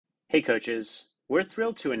Hey coaches, we're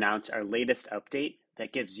thrilled to announce our latest update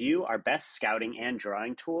that gives you our best scouting and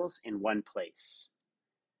drawing tools in one place.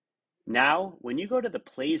 Now, when you go to the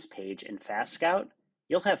Plays page in FastScout,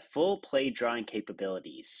 you'll have full play drawing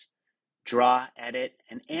capabilities. Draw, edit,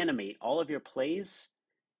 and animate all of your plays,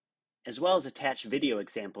 as well as attach video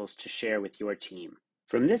examples to share with your team.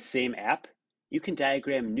 From this same app, you can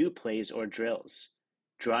diagram new plays or drills,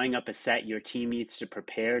 drawing up a set your team needs to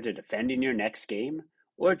prepare to defend in your next game,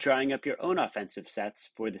 or drawing up your own offensive sets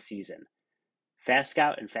for the season.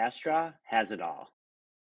 FastScout and FastDraw has it all.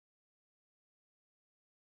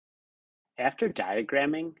 After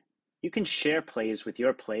diagramming, you can share plays with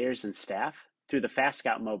your players and staff through the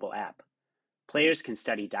FastScout mobile app. Players can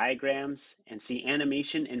study diagrams and see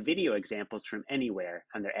animation and video examples from anywhere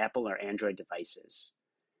on their Apple or Android devices.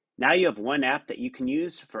 Now you have one app that you can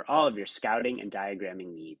use for all of your scouting and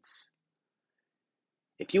diagramming needs.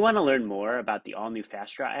 If you want to learn more about the all-new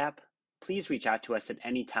FastDraw app, please reach out to us at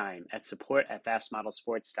any time at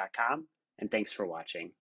support@fastmodelsports.com, and thanks for watching.